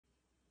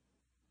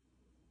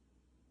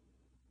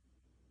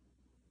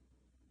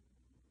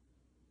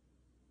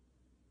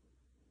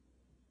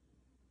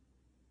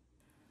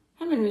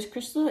my name is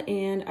Crystal,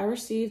 and I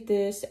received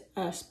this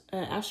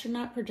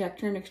Astronaut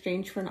projector in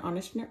exchange for an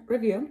honest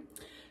review.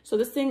 So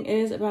this thing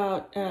is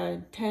about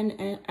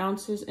 10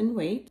 ounces in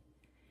weight.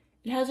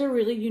 It has a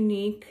really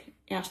unique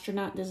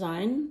astronaut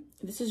design.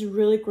 This is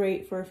really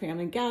great for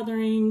family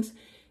gatherings,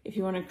 if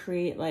you want to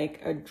create like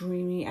a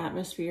dreamy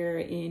atmosphere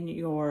in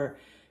your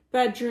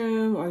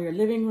bedroom or your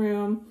living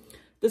room.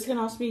 This can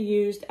also be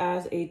used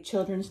as a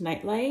children's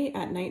nightlight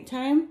at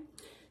nighttime.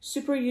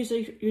 Super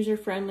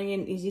user-friendly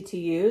and easy to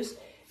use.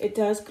 It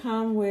does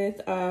come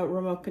with a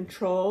remote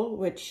control,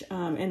 which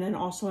and then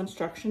also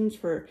instructions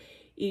for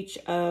each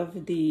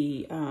of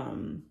the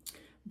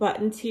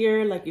buttons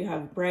here. Like you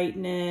have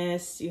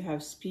brightness, you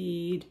have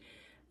speed.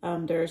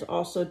 There's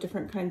also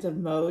different kinds of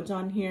modes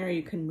on here.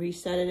 You can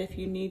reset it if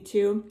you need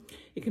to.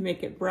 You can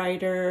make it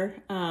brighter.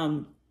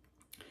 And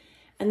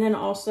then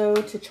also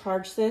to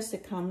charge this,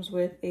 it comes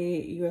with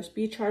a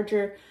USB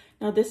charger.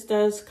 Now this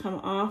does come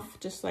off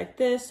just like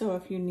this, so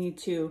if you need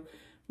to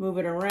move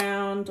it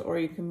around, or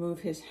you can move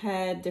his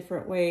head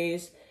different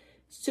ways.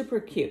 Super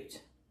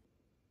cute.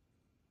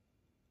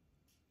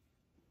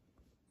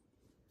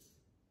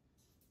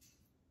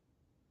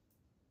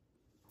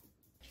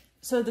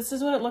 So this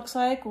is what it looks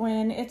like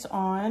when it's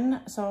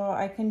on. So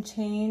I can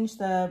change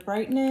the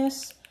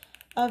brightness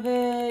of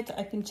it.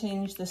 I can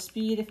change the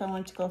speed if I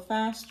want it to go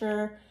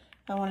faster,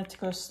 if I want it to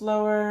go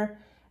slower.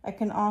 I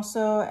can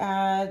also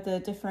add the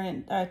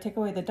different, take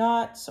away the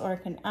dots, or I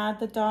can add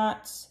the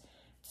dots.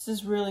 This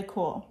is really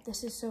cool.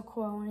 This is so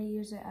cool. I want to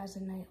use it as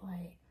a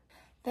nightlight.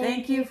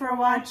 Thank you for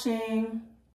watching.